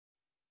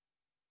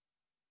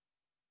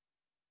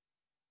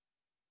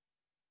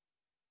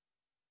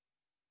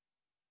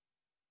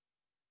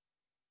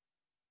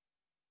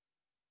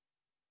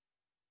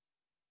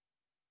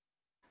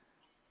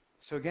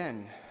So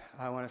again,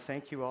 I want to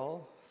thank you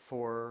all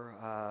for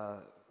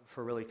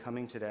really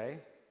coming today.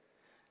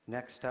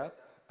 Next up,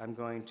 I'm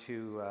going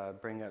to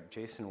bring up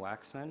Jason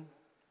Waxman.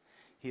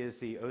 He is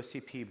the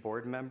OCP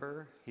board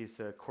member. He's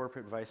the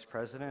corporate vice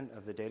president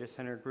of the data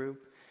center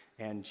group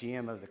and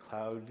GM of the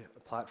cloud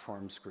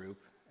platforms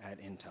group at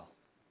Intel.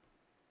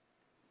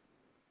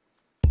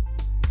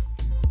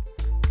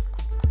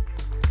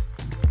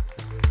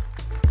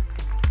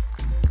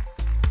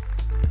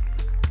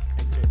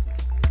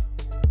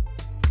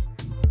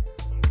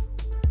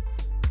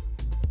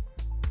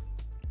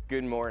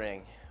 Good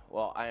morning.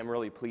 Well, I am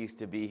really pleased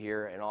to be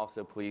here and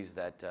also pleased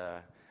that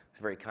it's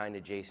very kind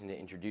of Jason to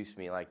introduce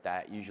me like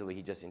that. Usually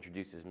he just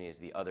introduces me as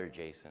the other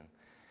Jason.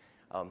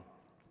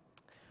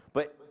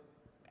 But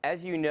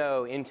as you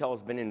know,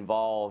 Intel's been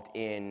involved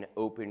in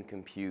open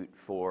compute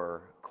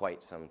for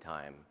quite some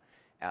time,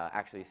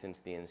 actually since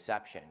the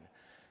inception.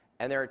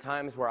 And there are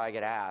times where I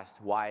get asked,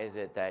 why is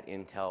it that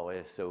Intel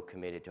is so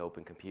committed to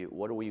open compute?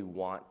 What do we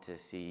want to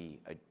see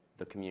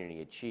the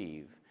community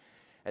achieve?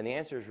 And the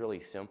answer is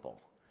really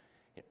simple.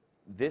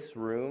 This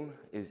room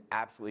is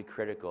absolutely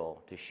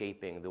critical to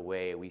shaping the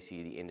way we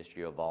see the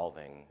industry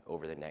evolving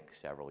over the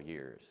next several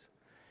years.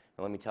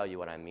 And let me tell you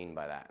what I mean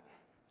by that.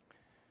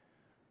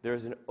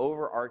 There's an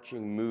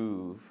overarching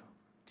move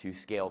to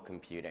scale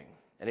computing.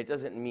 And it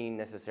doesn't mean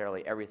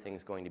necessarily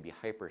everything's going to be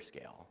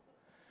hyperscale.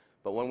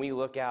 But when we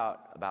look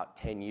out about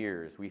 10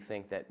 years, we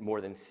think that more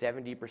than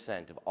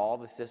 70% of all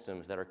the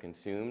systems that are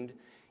consumed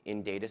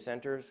in data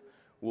centers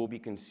will be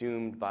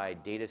consumed by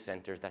data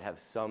centers that have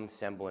some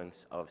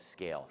semblance of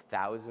scale.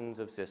 Thousands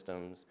of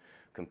systems,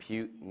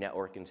 compute,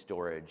 network, and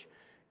storage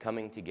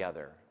coming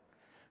together.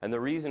 And the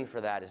reason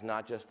for that is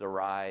not just the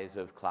rise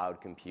of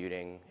cloud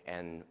computing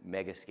and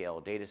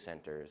mega-scale data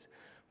centers,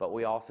 but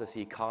we also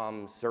see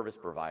comms service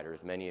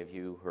providers, many of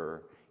you who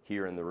are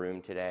here in the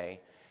room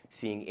today,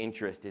 seeing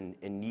interest in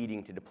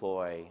needing to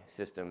deploy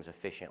systems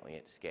efficiently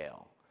at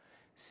scale.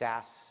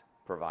 SaaS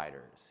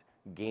providers,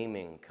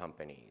 gaming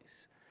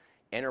companies,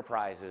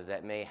 enterprises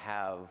that may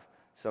have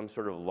some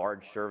sort of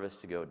large service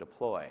to go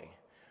deploy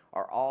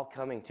are all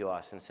coming to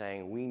us and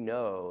saying, we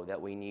know that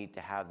we need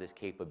to have this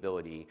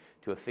capability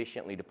to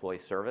efficiently deploy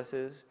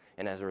services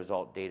and as a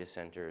result, data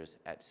centers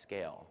at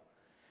scale.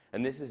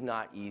 And this is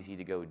not easy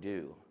to go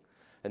do.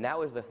 And that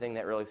was the thing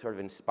that really sort of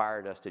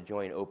inspired us to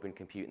join Open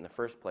Compute in the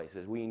first place,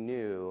 is we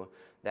knew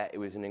that it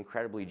was an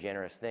incredibly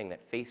generous thing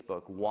that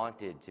Facebook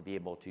wanted to be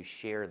able to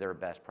share their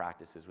best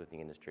practices with the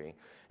industry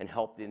and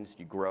help the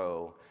industry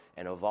grow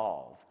and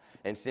evolve.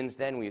 And since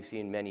then, we've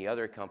seen many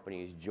other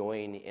companies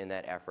join in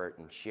that effort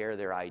and share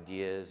their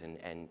ideas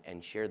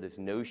and share this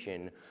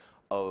notion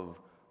of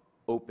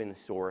open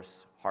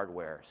source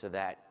hardware so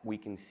that we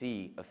can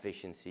see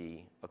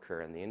efficiency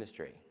occur in the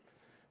industry.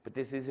 But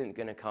this isn't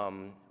going to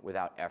come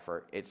without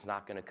effort. It's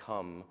not going to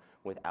come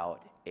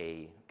without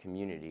a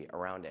community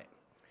around it.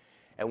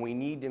 And we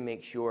need to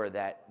make sure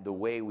that the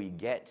way we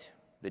get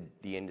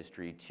the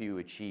industry to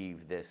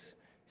achieve this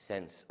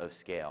sense of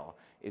scale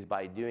is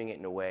by doing it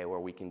in a way where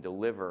we can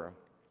deliver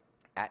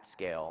at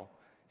scale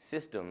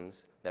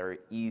systems that are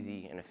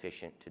easy and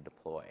efficient to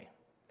deploy.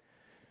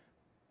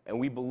 And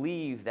we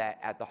believe that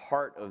at the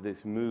heart of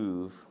this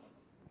move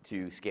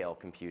to scale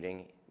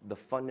computing, the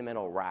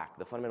fundamental rack,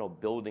 the fundamental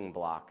building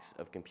blocks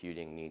of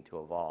computing need to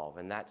evolve.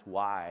 And that's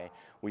why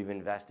we've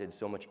invested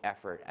so much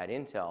effort at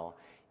Intel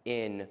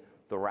in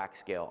the rack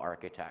scale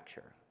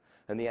architecture.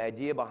 And the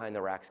idea behind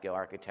the rack scale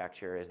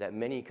architecture is that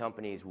many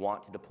companies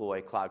want to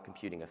deploy cloud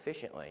computing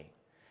efficiently.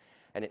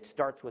 And it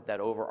starts with that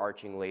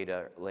overarching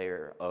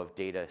layer of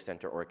data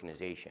center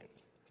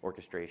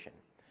orchestration,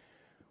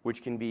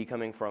 which can be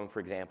coming from, for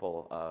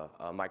example,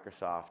 a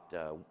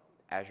Microsoft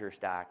Azure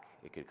stack.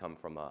 It could come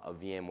from a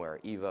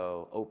VMware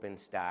Evo,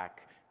 OpenStack,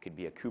 could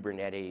be a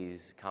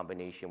Kubernetes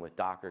combination with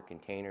Docker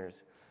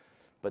containers.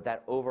 But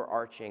that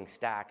overarching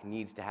stack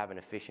needs to have an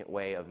efficient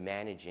way of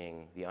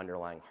managing the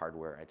underlying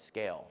hardware at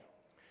scale.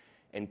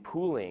 And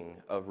pooling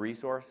of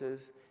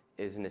resources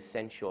is an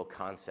essential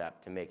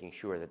concept to making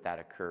sure that that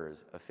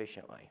occurs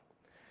efficiently.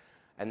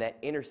 And that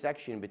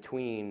intersection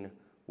between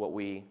what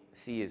we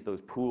see as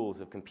those pools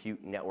of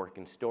compute, network,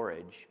 and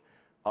storage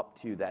up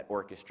to that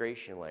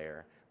orchestration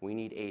layer, we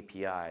need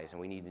APIs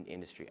and we need an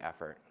industry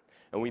effort.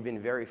 And we've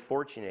been very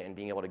fortunate in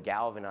being able to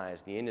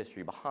galvanize the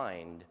industry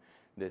behind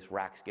this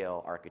rack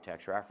scale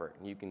architecture effort.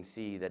 And you can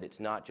see that it's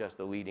not just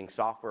the leading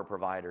software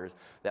providers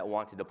that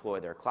want to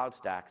deploy their cloud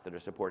stacks that are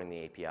supporting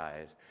the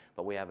APIs,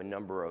 but we have a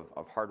number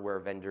of hardware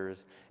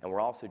vendors, and we're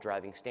also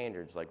driving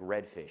standards like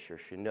Redfish or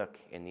Chinook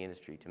in the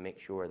industry to make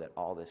sure that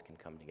all this can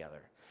come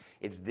together.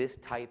 It's this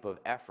type of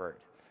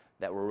effort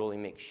that will really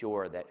make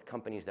sure that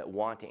companies that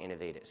want to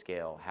innovate at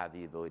scale have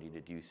the ability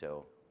to do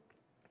so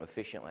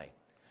efficiently.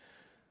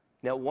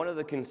 Now, one of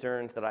the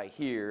concerns that I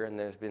hear, and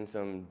there's been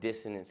some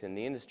dissonance in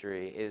the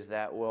industry, is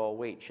that, well,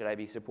 wait, should I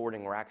be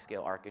supporting rack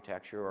scale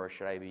architecture or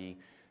should I be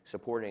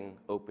supporting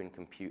open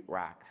compute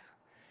racks?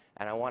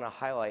 And I want to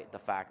highlight the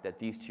fact that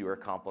these two are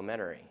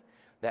complementary.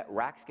 that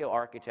rack scale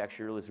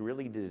architecture is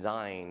really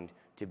designed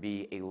to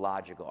be a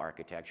logical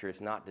architecture.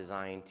 It's not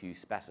designed to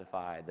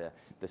specify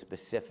the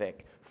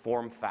specific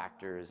form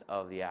factors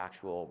of the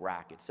actual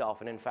rack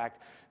itself. And in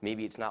fact,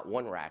 maybe it's not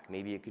one rack,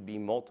 maybe it could be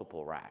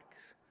multiple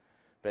racks.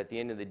 But at the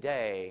end of the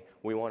day,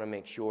 we want to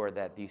make sure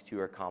that these two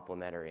are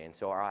complementary. And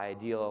so our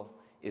ideal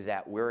is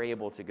that we're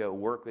able to go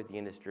work with the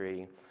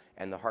industry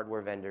and the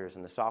hardware vendors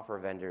and the software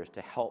vendors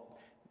to help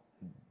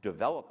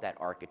develop that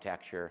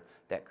architecture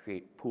that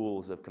create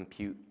pools of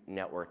compute,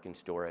 network, and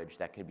storage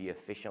that can be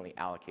efficiently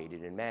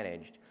allocated and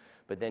managed,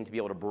 but then to be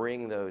able to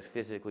bring those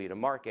physically to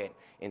market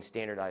in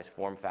standardized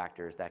form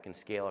factors that can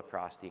scale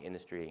across the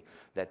industry,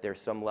 that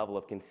there's some level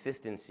of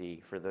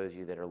consistency for those of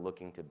you that are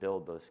looking to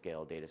build those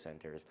scale data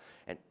centers.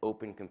 And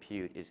open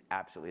compute is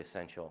absolutely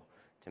essential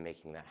to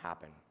making that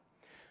happen.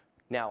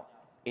 Now,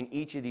 in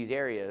each of these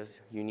areas,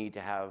 you need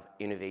to have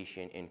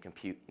innovation in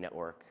compute,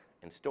 network,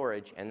 and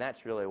storage, and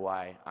that's really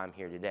why I'm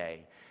here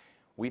today.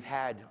 We've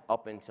had,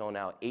 up until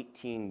now,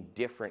 18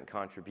 different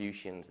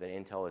contributions that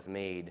Intel has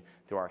made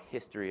through our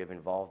history of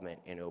involvement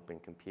in open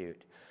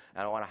compute.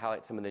 And I want to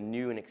highlight some of the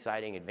new and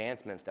exciting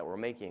advancements that we're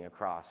making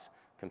across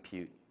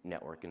compute,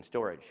 network, and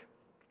storage.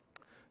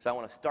 So I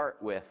want to start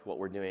with what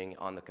we're doing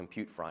on the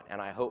compute front,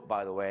 and I hope,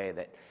 by the way,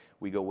 that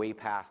we go way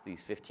past these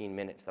 15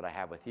 minutes that I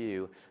have with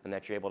you, and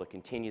that you're able to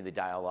continue the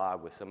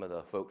dialogue with some of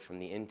the folks from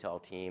the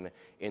Intel team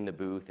in the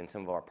booth and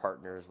some of our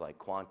partners like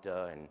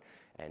Quanta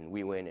and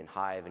WeWin and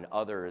Hive and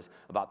others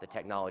about the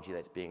technology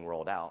that's being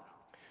rolled out.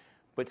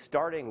 But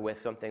starting with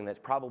something that's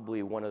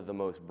probably one of the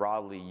most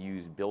broadly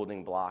used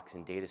building blocks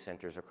in data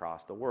centers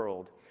across the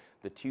world,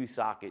 the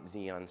 2-socket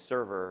Xeon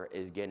server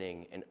is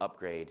getting an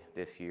upgrade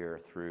this year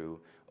through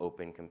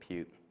open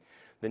compute.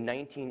 The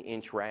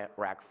 19-inch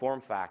rack form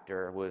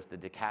factor was the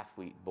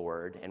decathlete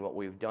board, and what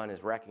we've done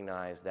is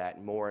recognize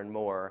that more and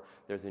more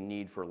there's a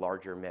need for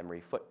larger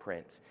memory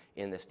footprints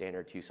in the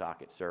standard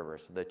 2-socket server.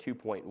 So the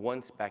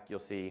 2.1 spec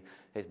you'll see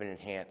has been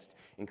enhanced,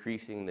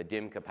 increasing the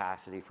DIMM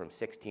capacity from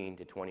 16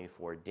 to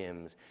 24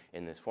 DIMMs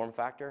in this form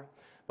factor.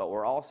 But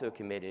we're also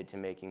committed to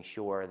making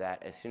sure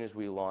that as soon as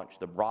we launch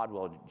the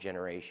Broadwell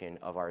generation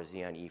of our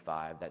Xeon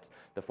E5, that's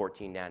the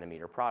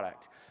 14-nanometer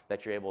product,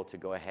 that you're able to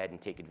go ahead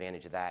and take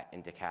advantage of that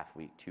in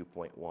decathlete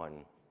 2.1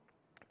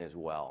 as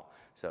well.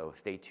 So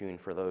stay tuned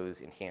for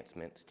those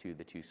enhancements to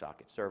the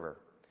 2-socket server.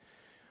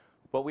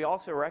 But we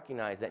also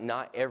recognize that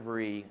not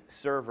every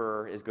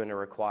server is going to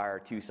require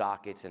 2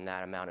 sockets and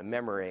that amount of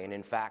memory. And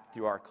in fact,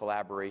 through our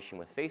collaboration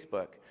with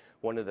Facebook,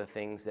 one of the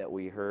things that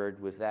we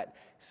heard was that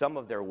some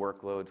of their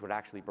workloads would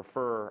actually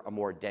prefer a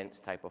more dense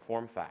type of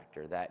form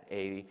factor, that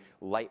a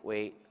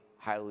lightweight,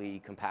 highly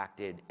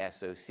compacted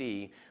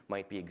SoC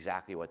might be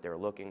exactly what they're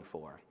looking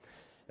for.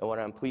 And what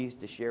I'm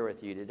pleased to share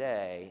with you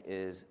today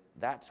is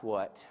that's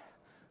what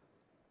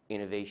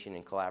innovation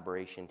and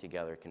collaboration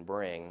together can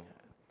bring.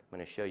 I'm going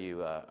to show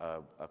you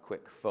a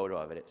quick photo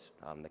of it.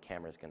 The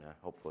camera's going to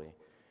hopefully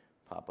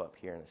pop up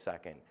here in a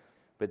second.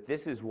 But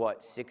this is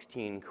what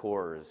 16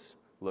 cores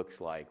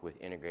looks like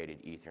with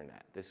integrated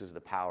Ethernet. This is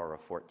the power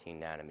of 14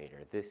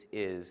 nanometer. This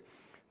is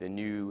the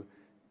new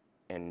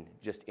and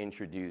just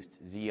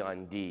introduced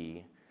Xeon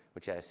D,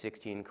 which has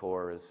 16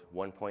 cores,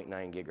 1.9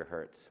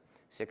 gigahertz,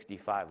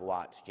 65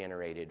 watts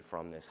generated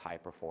from this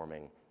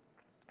high-performing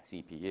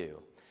CPU.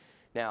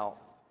 Now,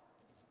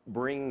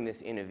 bringing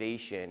this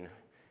innovation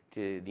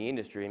to the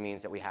industry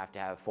means that we have to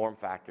have form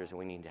factors and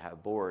we need to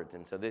have boards.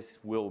 And so this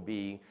will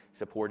be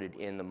supported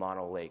in the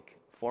monolake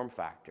form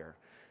factor.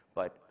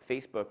 But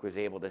Facebook was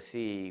able to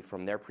see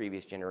from their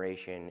previous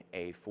generation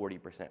a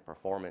 40%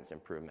 performance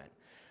improvement.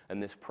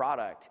 And this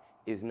product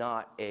is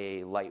not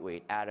a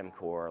lightweight Atom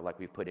core like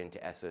we've put into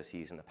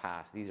SoCs in the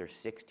past. These are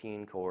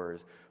 16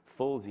 cores,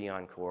 full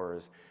Xeon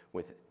cores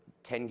with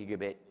 10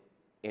 gigabit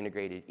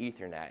integrated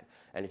Ethernet.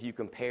 And if you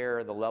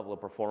compare the level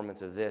of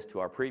performance of this to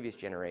our previous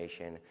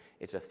generation,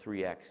 it's a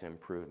 3x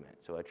improvement.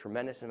 So a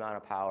tremendous amount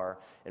of power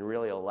and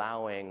really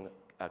allowing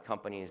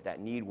companies that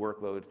need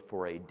workloads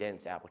for a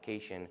dense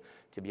application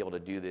to be able to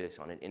do this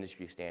on an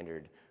industry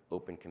standard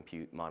open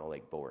compute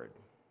monolake board.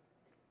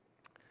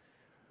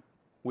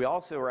 We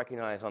also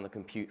recognize on the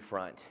compute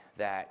front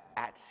that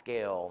at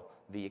scale,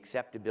 the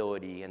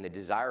acceptability and the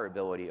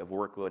desirability of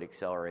workload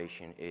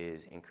acceleration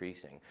is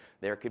increasing.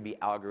 There could be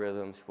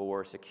algorithms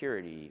for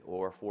security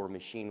or for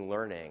machine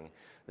learning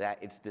that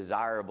it's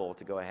desirable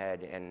to go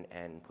ahead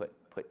and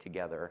put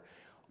together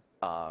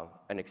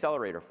an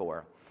accelerator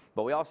for.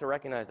 But we also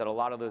recognize that a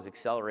lot of those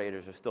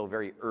accelerators are still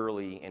very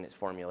early in its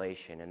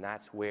formulation, and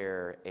that's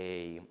where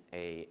a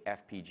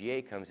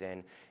FPGA comes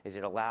in, is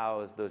it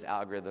allows those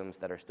algorithms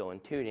that are still in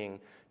tuning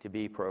to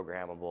be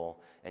programmable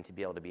and to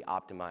be able to be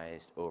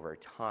optimized over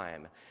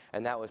time.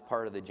 And that was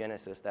part of the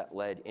genesis that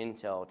led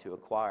Intel to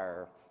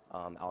acquire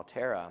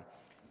Altera.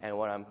 And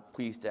what I'm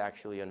pleased to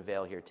actually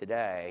unveil here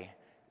today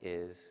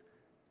is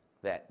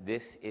that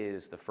this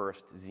is the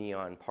first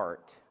Xeon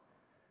part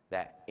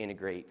that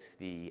integrates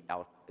the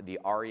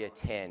ARIA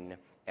 10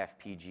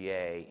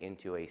 FPGA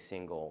into a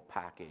single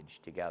package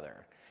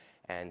together.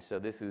 And so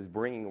this is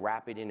bringing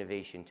rapid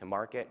innovation to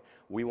market.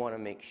 We want to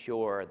make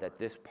sure that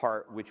this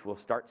part, which will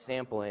start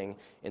sampling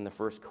in the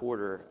first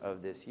quarter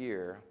of this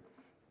year,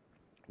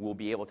 will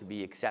be able to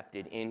be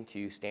accepted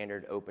into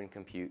standard open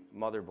compute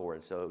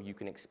motherboards. So you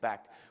can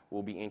expect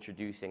we'll be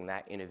introducing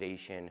that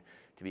innovation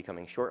to be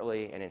coming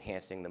shortly and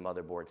enhancing the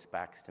motherboard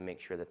specs to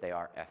make sure that they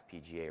are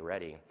FPGA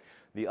ready.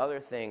 The other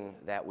thing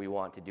that we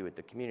want to do with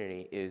the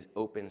community is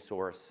open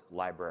source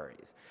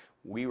libraries.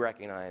 We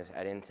recognize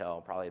at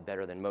Intel, probably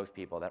better than most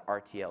people, that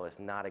RTL is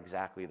not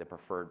exactly the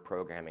preferred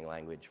programming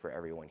language for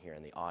everyone here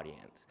in the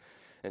audience.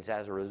 And so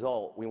as a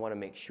result, we want to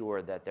make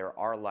sure that there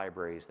are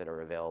libraries that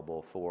are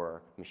available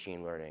for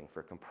machine learning,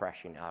 for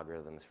compression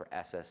algorithms, for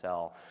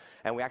SSL.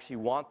 And we actually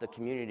want the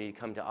community to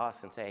come to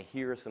us and say,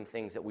 here are some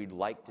things that we'd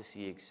like to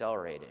see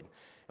accelerated.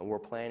 And we're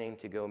planning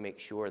to go make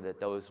sure that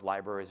those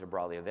libraries are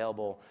broadly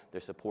available,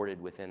 they're supported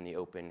within the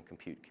open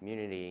compute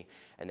community,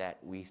 and that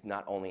we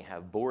not only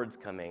have boards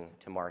coming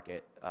to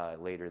market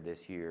later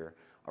this year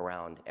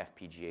around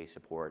FPGA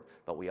support,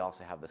 but we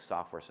also have the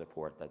software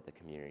support that the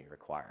community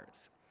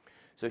requires.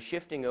 So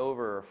shifting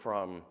over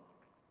from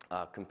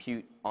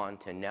compute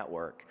onto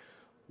network,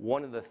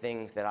 one of the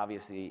things that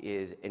obviously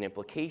is an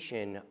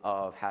implication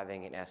of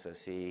having an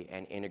SoC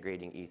and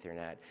integrating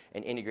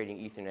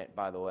Ethernet,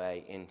 by the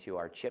way, into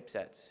our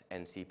chipsets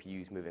and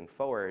CPUs moving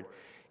forward,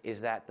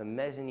 is that the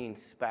mezzanine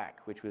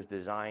spec, which was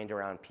designed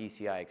around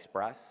PCI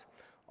Express,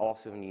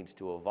 also needs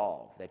to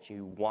evolve, that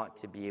you want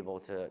to be able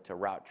to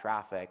route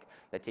traffic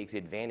that takes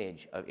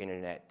advantage of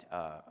integrated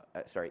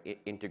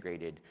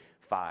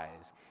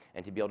PHYs.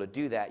 And to be able to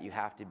do that, you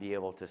have to be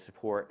able to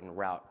support and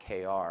route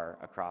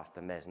KR across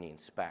the mezzanine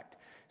spec.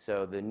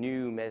 So the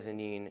new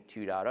Mezzanine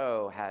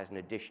 2.0 has an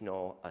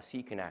additional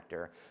C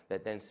connector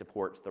that then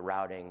supports the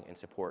routing and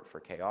support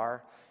for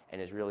KR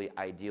and is really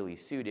ideally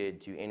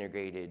suited to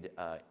integrated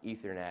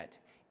Ethernet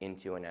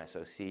into an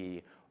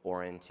SoC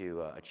or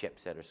into a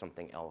chipset or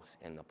something else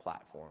in the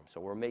platform. So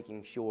we're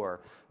making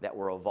sure that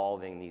we're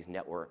evolving these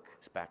network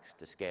specs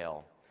to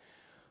scale.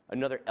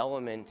 Another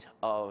element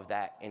of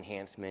that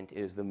enhancement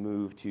is the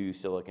move to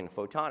silicon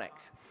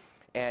photonics.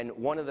 And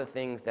one of the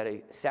things that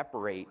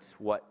separates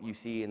what you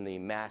see in the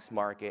mass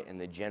market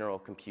and the general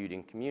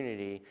computing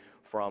community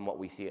from what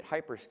we see at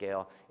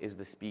hyperscale is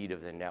the speed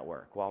of the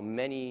network. While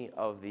many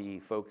of the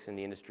folks in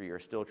the industry are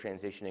still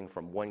transitioning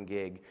from 1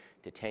 gig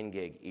to 10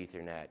 gig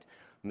Ethernet,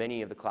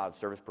 many of the cloud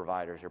service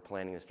providers are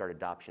planning to start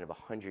adoption of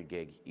 100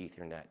 gig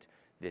Ethernet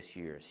this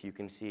year. So you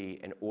can see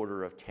an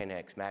order of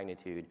 10x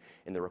magnitude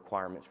in the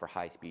requirements for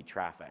high-speed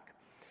traffic.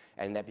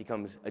 And that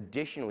becomes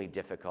additionally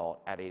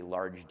difficult at a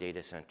large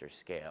data center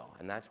scale.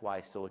 And that's why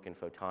silicon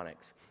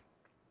photonics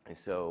is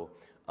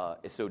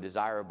so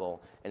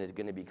desirable and is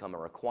going to become a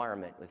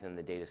requirement within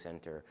the data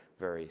center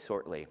very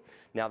shortly.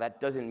 Now,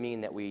 that doesn't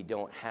mean that we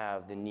don't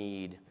have the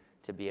need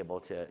to be able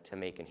to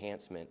make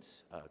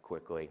enhancements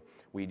quickly.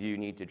 We do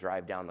need to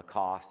drive down the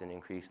cost and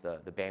increase the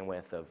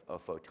bandwidth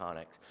of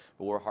photonics,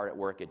 but we're hard at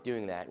work at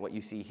doing that. What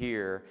you see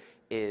here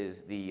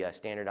is the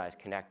standardized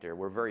connector.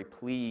 We're very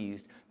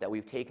pleased that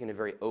we've taken a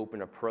very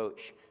open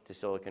approach to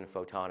silicon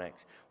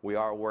photonics. We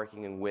are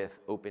working with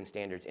open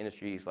standards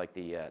industries like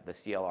the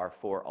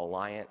CLR4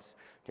 Alliance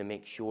to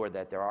make sure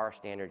that there are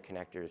standard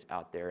connectors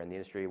out there in the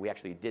industry. We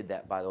actually did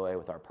that, by the way,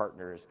 with our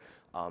partners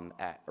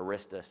at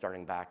Arista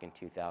starting back in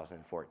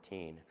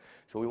 2014.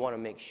 So we want to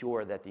make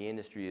sure that the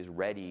industry is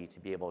ready to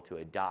be able to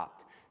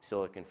adopt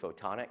silicon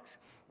photonics.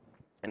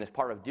 And as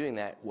part of doing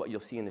that, what you'll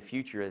see in the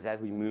future is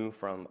as we move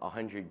from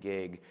 100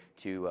 gig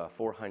to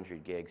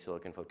 400 gig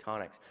silicon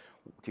photonics,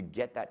 to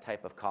get that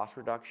type of cost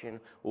reduction,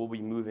 we'll be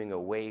moving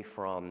away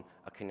from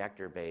a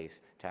connector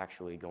base to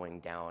actually going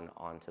down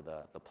onto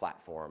the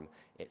platform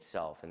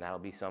itself. And that'll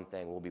be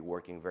something we'll be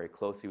working very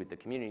closely with the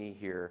community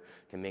here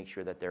to make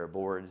sure that there are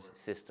boards,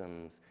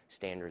 systems,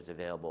 standards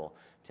available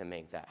to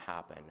make that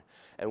happen.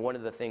 And one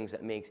of the things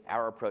that makes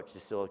our approach to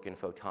silicon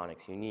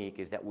photonics unique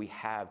is that we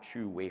have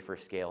true wafer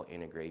scale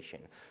integration.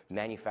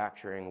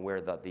 Manufacturing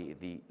where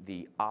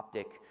the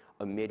optic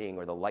emitting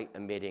or the light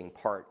emitting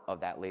part of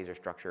that laser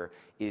structure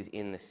is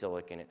in the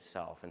silicon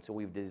itself. And so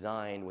we've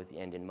designed with the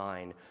end in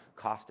mind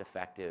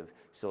cost-effective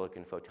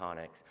silicon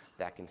photonics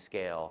that can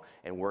scale,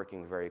 and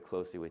working very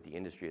closely with the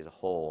industry as a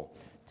whole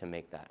to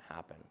make that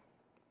happen.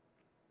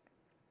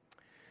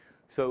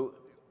 So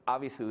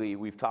obviously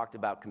we've talked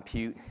about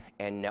compute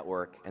and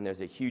network, and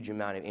there's a huge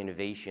amount of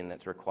innovation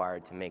that's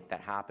required to make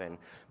that happen,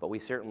 but we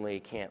certainly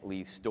can't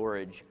leave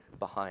storage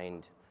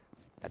behind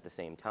at the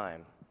same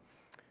time.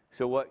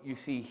 So what you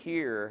see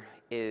here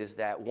is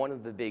that one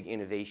of the big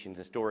innovations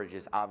in storage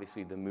is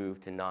obviously the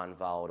move to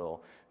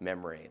non-volatile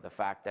memory. The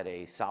fact that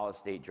a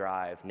solid-state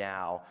drive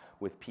now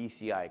with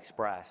PCI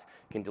Express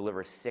can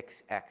deliver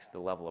 6x the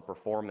level of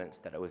performance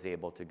that it was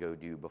able to go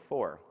do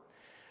before.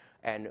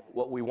 And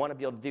what we want to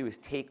be able to do is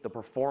take the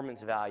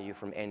performance value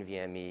from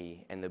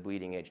NVMe and the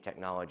bleeding edge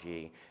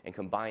technology and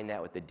combine that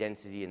with the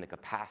density and the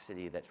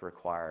capacity that's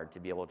required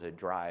to be able to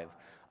drive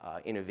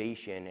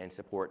innovation and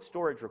support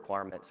storage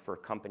requirements for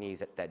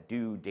companies that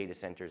do data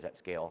centers at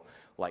scale,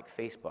 like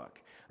Facebook.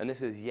 And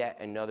this is yet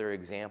another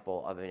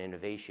example of an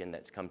innovation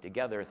that's come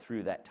together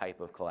through that type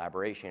of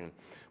collaboration.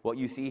 What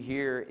you see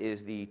here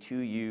is the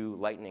 2U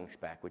Lightning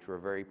spec, which we're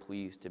very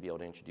pleased to be able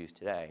to introduce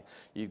today.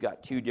 You've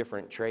got 2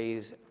 different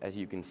trays, as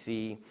you can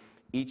see.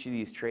 Each of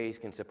these trays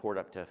can support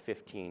up to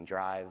 15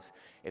 drives.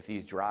 If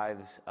these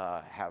drives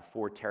have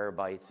 4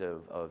 terabytes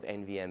of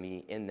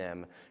NVMe in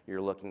them,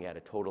 you're looking at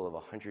a total of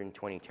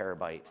 120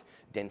 terabytes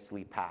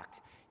densely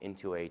packed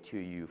into a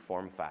 2U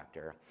form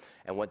factor.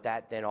 And what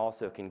that then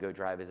also can go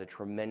drive is a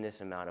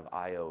tremendous amount of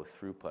I/O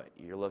throughput.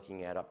 You're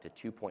looking at up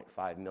to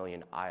 2.5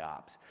 million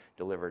IOPS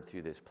delivered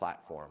through this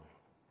platform.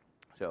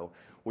 So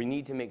we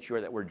need to make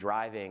sure that we're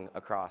driving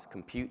across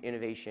compute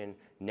innovation,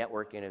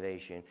 network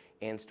innovation,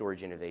 and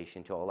storage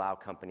innovation to allow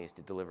companies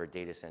to deliver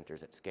data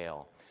centers at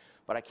scale.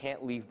 But I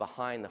can't leave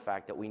behind the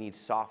fact that we need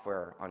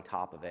software on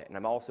top of it. And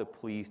I'm also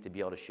pleased to be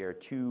able to share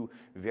 2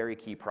 very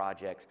key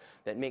projects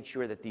that make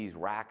sure that these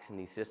racks and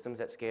these systems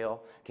at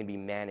scale can be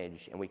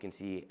managed and we can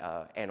see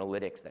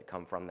analytics that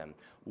come from them.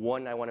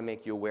 One I want to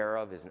make you aware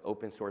of is an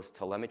open source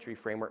telemetry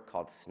framework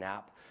called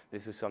Snap.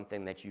 This is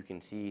something that you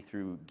can see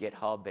through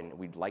GitHub, and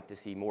we'd like to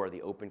see more of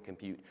the open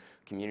compute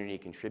community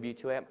contribute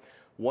to it.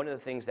 One of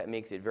the things that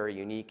makes it very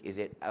unique is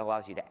it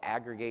allows you to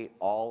aggregate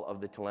all of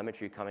the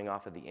telemetry coming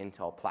off of the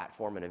Intel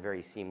platform in a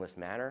very seamless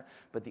manner.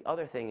 But the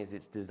other thing is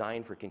it's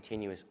designed for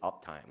continuous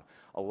uptime.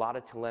 A lot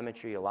of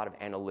telemetry, a lot of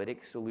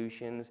analytics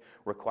solutions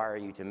require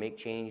you to make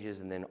changes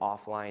and then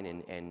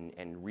offline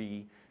and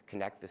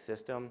reconnect the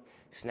system.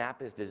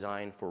 Snap is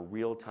designed for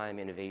real-time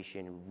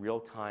innovation,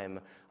 real-time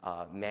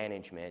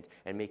management,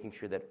 and making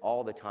sure that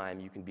all the time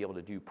you can be able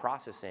to do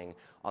processing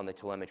on the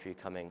telemetry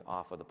coming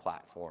off of the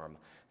platform.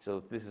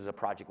 So this is a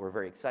project we're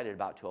very excited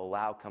about to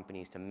allow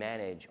companies to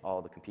manage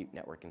all the compute,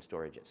 network, and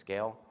storage at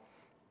scale.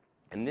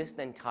 And this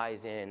then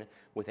ties in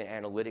with an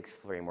analytics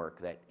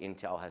framework that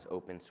Intel has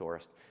open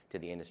sourced to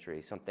the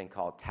industry, something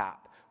called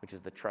TAP, which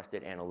is the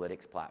Trusted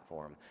Analytics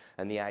Platform.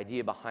 And the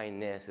idea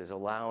behind this is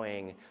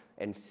allowing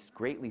and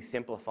greatly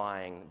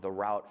simplifying the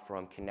route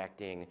from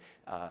connecting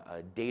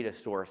data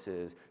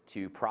sources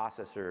to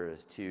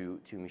processors,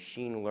 to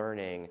machine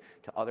learning,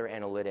 to other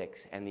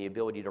analytics, and the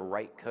ability to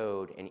write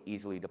code and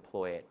easily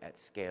deploy it at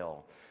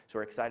scale. So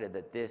we're excited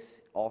that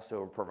this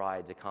also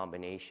provides a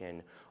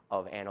combination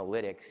of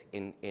analytics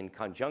in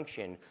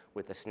conjunction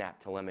with the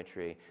Snap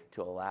telemetry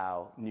to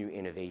allow new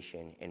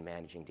innovation in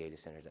managing data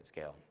centers at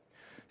scale.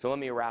 So let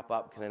me wrap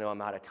up because I know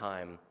I'm out of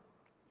time.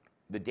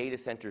 The data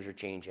centers are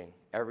changing.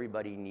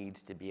 Everybody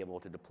needs to be able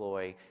to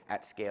deploy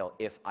at scale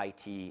if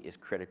IT is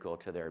critical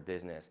to their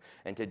business.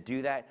 And to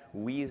do that,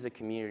 we as a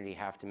community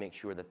have to make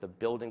sure that the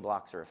building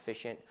blocks are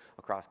efficient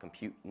across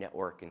compute,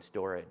 network, and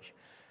storage.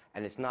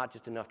 And it's not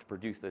just enough to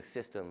produce those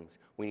systems.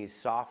 We need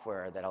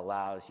software that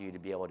allows you to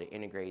be able to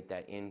integrate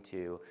that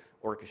into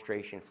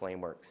orchestration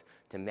frameworks,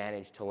 to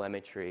manage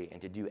telemetry,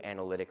 and to do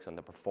analytics on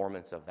the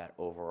performance of that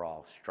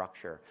overall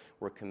structure.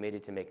 We're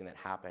committed to making that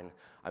happen.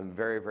 I'm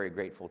very, very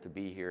grateful to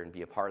be here and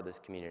be a part of this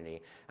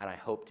community, and I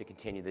hope to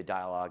continue the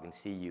dialogue and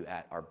see you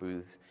at our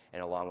booths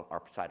and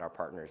alongside our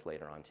partners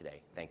later on today.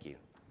 Thank you.